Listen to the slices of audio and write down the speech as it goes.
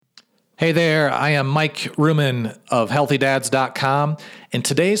Hey there, I am Mike Ruman of HealthyDads.com. In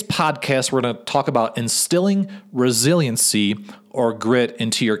today's podcast, we're going to talk about instilling resiliency or grit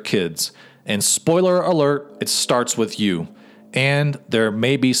into your kids. And spoiler alert, it starts with you. And there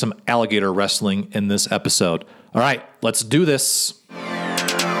may be some alligator wrestling in this episode. All right, let's do this.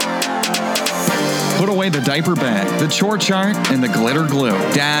 Put away the diaper bag, the chore chart, and the glitter glue.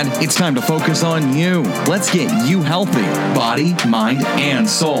 Dad, it's time to focus on you. Let's get you healthy, body, mind, and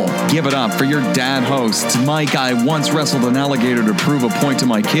soul. Give it up for your dad hosts, Mike. I once wrestled an alligator to prove a point to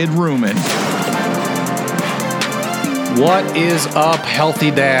my kid, Ruman. What is up, healthy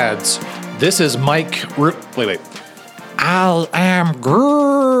dads? This is Mike. I am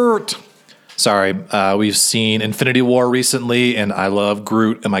Groot. Sorry, we've seen Infinity War recently, and I love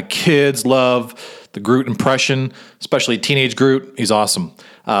Groot, and my kids love the Groot impression, especially teenage Groot. He's awesome.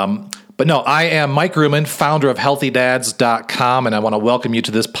 But no, I am Mike Ruman, founder of HealthyDads.com, and I want to welcome you to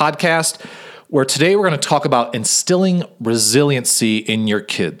this podcast where today we're going to talk about instilling resiliency in your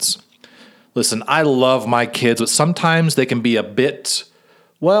kids. Listen, I love my kids, but sometimes they can be a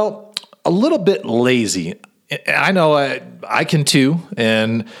little bit lazy. I know I can too,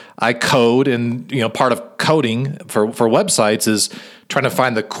 and I code, and part of coding for websites is trying to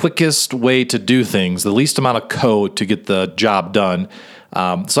find the quickest way to do things, the least amount of code to get the job done.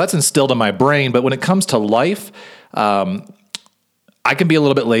 So that's instilled in my brain. But when it comes to life, I can be a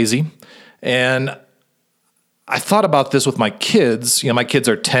little bit lazy, and I thought about this with my kids. My kids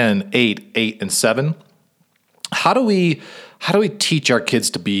are 10, 8, and 7. How do we teach our kids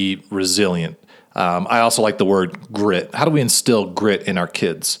to be resilient? I also like the word grit. How do we instill grit in our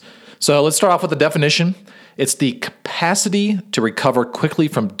kids? So let's start off with the definition. It's the capacity to recover quickly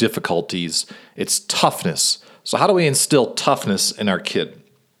from difficulties. It's toughness. So how do we instill toughness in our kid?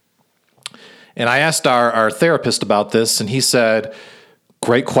 And I asked our therapist about this, and he said,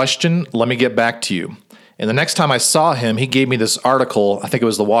 great question. Let me get back to you. And the next time I saw him, he gave me this article. I think it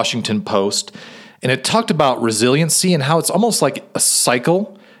was the Washington Post, and it talked about resiliency and how it's almost like a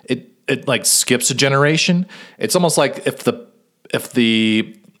cycle. It like skips a generation. It's almost like so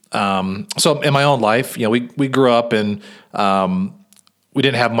in my own life, we grew up and we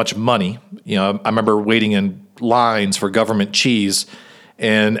didn't have much money. I remember waiting in lines for government cheese,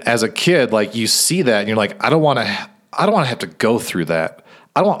 and as a kid, like you see that and you're like, I don't want to have to go through that.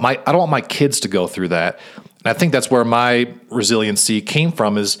 I don't want my kids to go through that. And I think that's where my resiliency came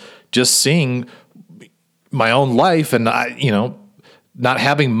from, is just seeing my own life and not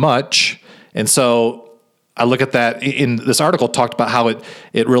having much. And so I look at that in this article, talked about how it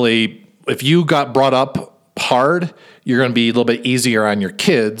really, if you got brought up hard, you're going to be a little bit easier on your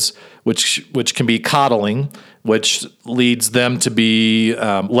kids, which can be coddling, which leads them to be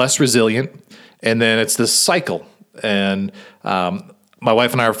less resilient. And then it's this cycle. And my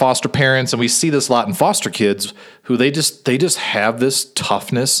wife and I are foster parents, and we see this a lot in foster kids who they just have this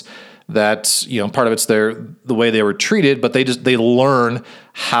toughness that, part of it's the way they were treated, but they learn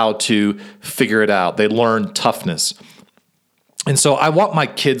how to figure it out. They learn toughness. And so I want my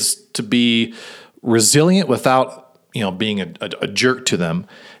kids to be resilient without, being a jerk to them.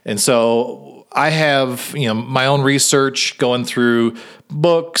 And so I have, my own research going through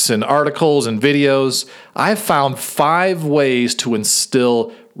books and articles and videos. I've found 5 ways to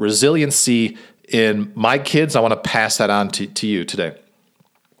instill resiliency in my kids. I want to pass that on to you today.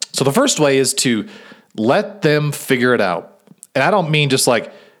 So the first way is to let them figure it out. And I don't mean just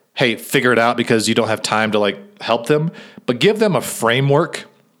like, hey, figure it out because you don't have time to help them, but give them a framework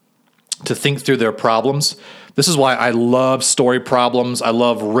to think through their problems. This is why I love story problems. I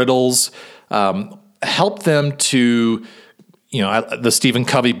love riddles. Help them to, the Stephen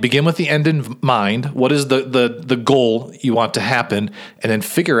Covey, begin with the end in mind. What is the goal you want to happen? And then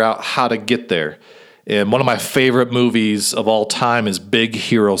figure out how to get there. And one of my favorite movies of all time is Big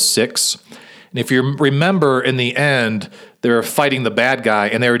Hero 6. And if you remember, in the end, they were fighting the bad guy,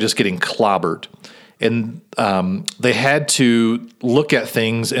 and they were just getting clobbered. And they had to look at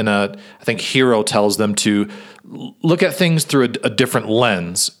things I think Hero tells them to look at things through a different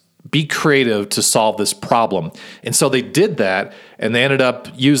lens. Be creative to solve this problem. And so they did that, and they ended up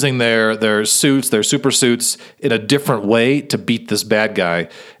using their suits, their super suits, in a different way to beat this bad guy.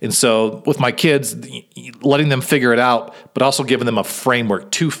 And so with my kids, letting them figure it out, but also giving them a framework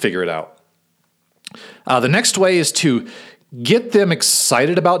to figure it out. The next way is to get them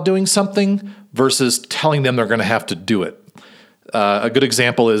excited about doing something versus telling them they're going to have to do it. A good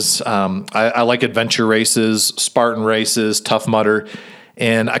example is I like adventure races, Spartan races, Tough Mudder.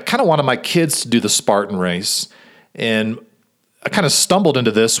 And I kind of wanted my kids to do the Spartan race. And I kind of stumbled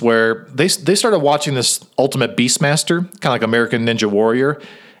into this where they started watching this Ultimate Beastmaster, kind of like American Ninja Warrior.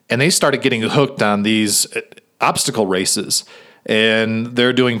 and they started getting hooked on these obstacle races, and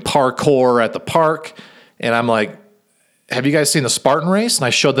they're doing parkour at the park. And I'm like, have you guys seen the Spartan race? And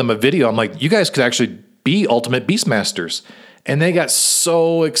I showed them a video. I'm like, you guys could actually be ultimate Beastmasters. And they got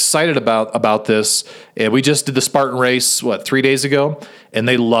so excited about this. And we just did the Spartan race, 3 days ago? And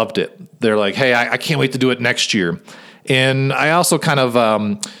they loved it. They're like, hey, I can't wait to do it next year. And I also kind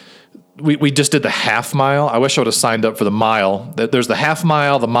of, we just did the half mile. I wish I would have signed up for the mile. There's the half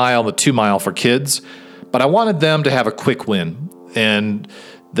mile, the mile, the 2 mile for kids. But I wanted them to have a quick win. And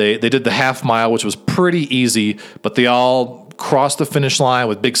they did the half mile, which was pretty easy, but they all crossed the finish line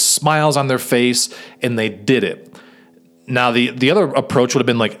with big smiles on their face, and they did it. Now, the other approach would have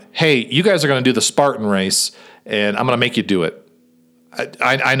been like, hey, you guys are going to do the Spartan race, and I'm going to make you do it.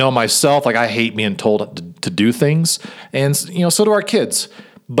 I know myself, like I hate being told to do things, and so do our kids.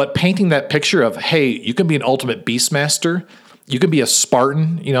 But painting that picture of, hey, you can be an ultimate Beastmaster, you can be a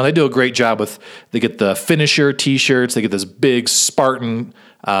Spartan. They do a great job they get the finisher T-shirts, they get this big Spartan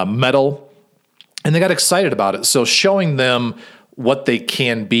medal, and they got excited about it. So showing them what they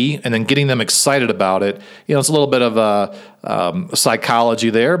can be and then getting them excited about it, it's a little bit of a psychology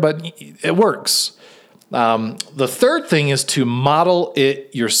there, but it works. The third thing is to model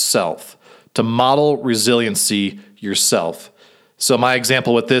it yourself, to model resiliency yourself. So my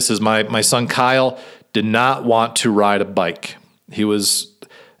example with this is my son Kyle did not want to ride a bike. A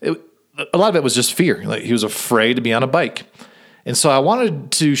lot of it was just fear. Like he was afraid to be on a bike. And so I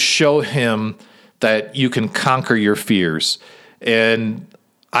wanted to show him that you can conquer your fears. And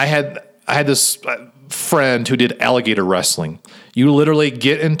I had this friend who did alligator wrestling. You literally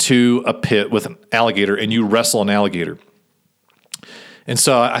get into a pit with an alligator and you wrestle an alligator. And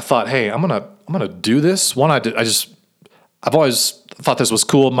so I thought, hey, I'm gonna do this. I've always thought this was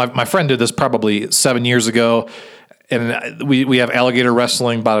cool. My friend did this probably 7 years ago, and we have alligator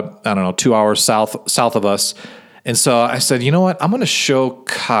wrestling about 2 hours south of us. And so I said, you know what? I'm going to show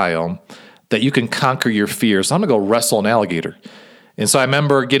Kyle that you can conquer your fears. I'm going to go wrestle an alligator. And so I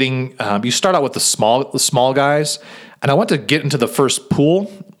remember getting, you start out with the small guys, and I went to get into the first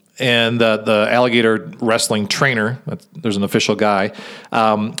pool, and the alligator wrestling trainer, there's an official guy,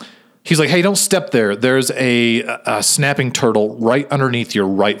 he's like, hey, don't step there. There's a snapping turtle right underneath your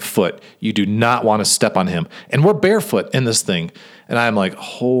right foot. You do not want to step on him. And we're barefoot in this thing. And I'm like,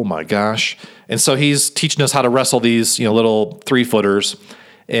 oh my gosh. And so he's teaching us how to wrestle these, little 3-footers.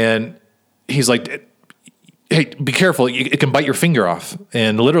 And he's like, hey, be careful. It can bite your finger off.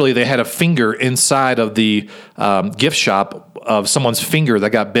 And literally they had a finger inside of the gift shop of someone's finger that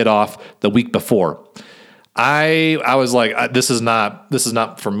got bit off the week before. I was like, this is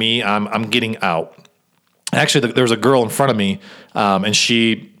not for me. I'm getting out. Actually, there was a girl in front of me, and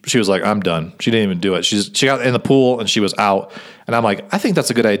she was like, I'm done. She didn't even do it. She got in the pool and she was out. And I'm like, I think that's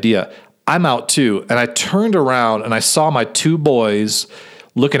a good idea. I'm out too. And I turned around and I saw my 2 boys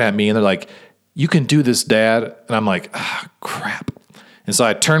looking at me, and they're like, you can do this, Dad. And I'm like, crap. And so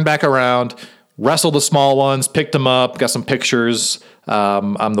I turned back around, wrestled the small ones, picked them up, got some pictures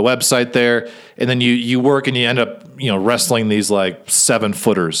on the website there. And then you work and you end up, wrestling these like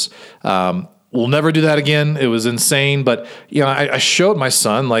 7-footers. We'll never do that again. It was insane. But, I showed my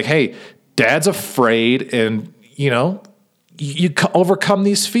son like, hey, Dad's afraid, and, you overcome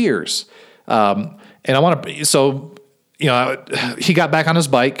these fears. And I want to, so, he got back on his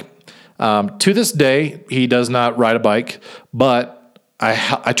bike. To this day, he does not ride a bike, but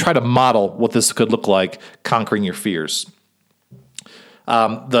I try to model what this could look like, conquering your fears.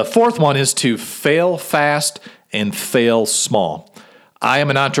 The fourth one is to fail fast and fail small. I am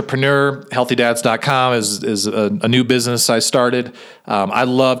an entrepreneur. HealthyDads.com is a new business I started. I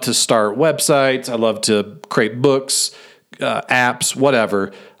love to start websites. I love to create books, apps,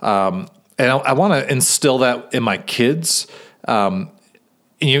 whatever. And I want to instill that in my kids.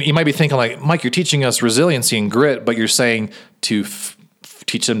 You might be thinking like, Mike, you're teaching us resiliency and grit, but you're saying to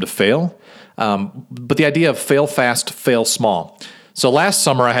teach them to fail. But the idea of fail fast, fail small. So last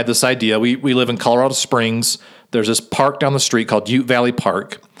summer I had this idea. We live in Colorado Springs. There's this park down the street called Ute Valley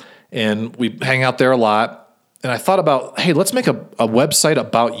Park, and we hang out there a lot. And I thought about, hey, let's make a website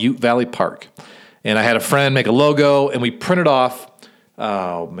about Ute Valley Park. And I had a friend make a logo, and we printed off,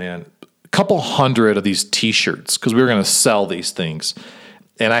 a couple hundred of these T-shirts because we were going to sell these things.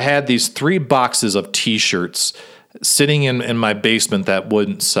 And I had these 3 boxes of T-shirts sitting in my basement that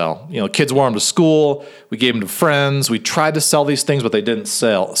wouldn't sell. Kids wore them to school. We gave them to friends. We tried to sell these things, but they didn't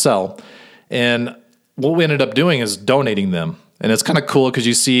sell. And what we ended up doing is donating them. And it's kind of cool because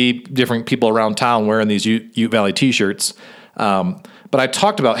you see different people around town wearing these Ute Valley T-shirts. But I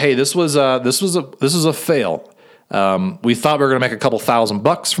talked about, hey, this was a fail. We thought we were going to make a couple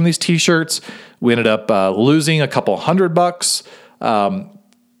 $1,000 from these t-shirts. We ended up losing a couple $100.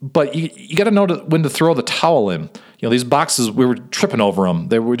 But you got to know when to throw the towel in. These boxes, we were tripping over them.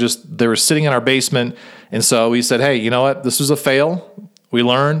 They were sitting in our basement. And so we said, hey, you know what? This was a fail. We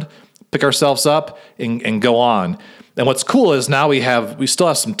learned, pick ourselves up and go on. And what's cool is now we still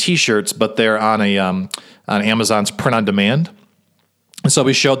have some t-shirts, but they're on on Amazon's print on demand. And so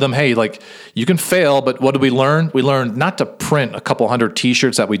we showed them, hey, like you can fail, but what did we learn? We learned not to print a couple hundred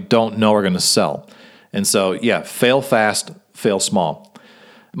t-shirts that we don't know are going to sell. And so, yeah, fail fast, fail small.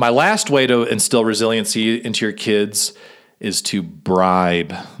 My last way to instill resiliency into your kids is to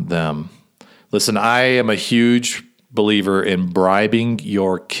bribe them. Listen, I am a huge believer in bribing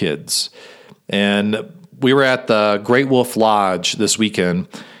your kids. And we were at the Great Wolf Lodge this weekend,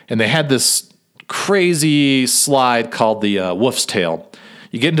 and they had this crazy slide called the Wolf's Tail.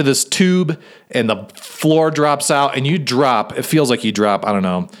 You get into this tube, and the floor drops out, and you drop. It feels like you drop,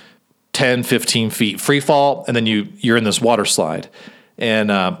 10, 15 feet free fall, and then you're in this water slide. And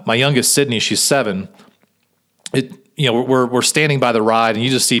my youngest, Sydney, she's 7. We're standing by the ride, and you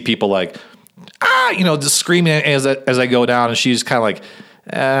just see people like, just screaming as I go down, and she's kind of like,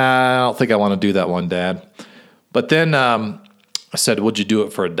 I don't think I want to do that one, Dad. But then I said, would you do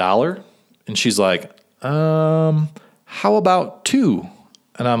it for $1? And she's like, how about $2?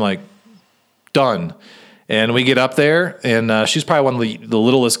 And I'm like, done. And we get up there, and she's probably one of the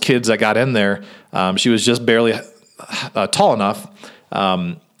littlest kids that got in there. She was just barely tall enough.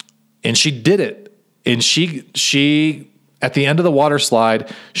 And she did it. And she at the end of the water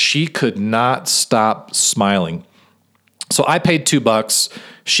slide, she could not stop smiling. So I paid $2.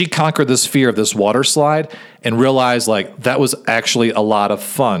 She conquered this fear of this water slide and realized like that was actually a lot of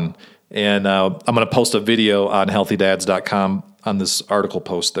fun. And I'm going to post a video on healthydads.com on this article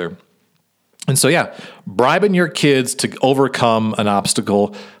post there. And so, yeah, bribing your kids to overcome an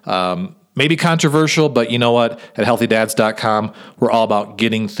obstacle, maybe controversial, but you know what? At healthydads.com, we're all about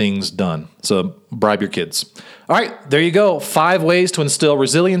getting things done. So bribe your kids. All right, there you go. 5 ways to instill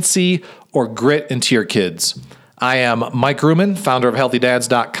resiliency or grit into your kids. I am Mike Ruman, founder of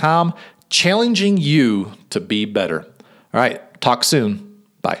healthydads.com, challenging you to be better. All right, talk soon.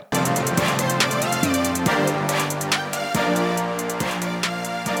 Bye.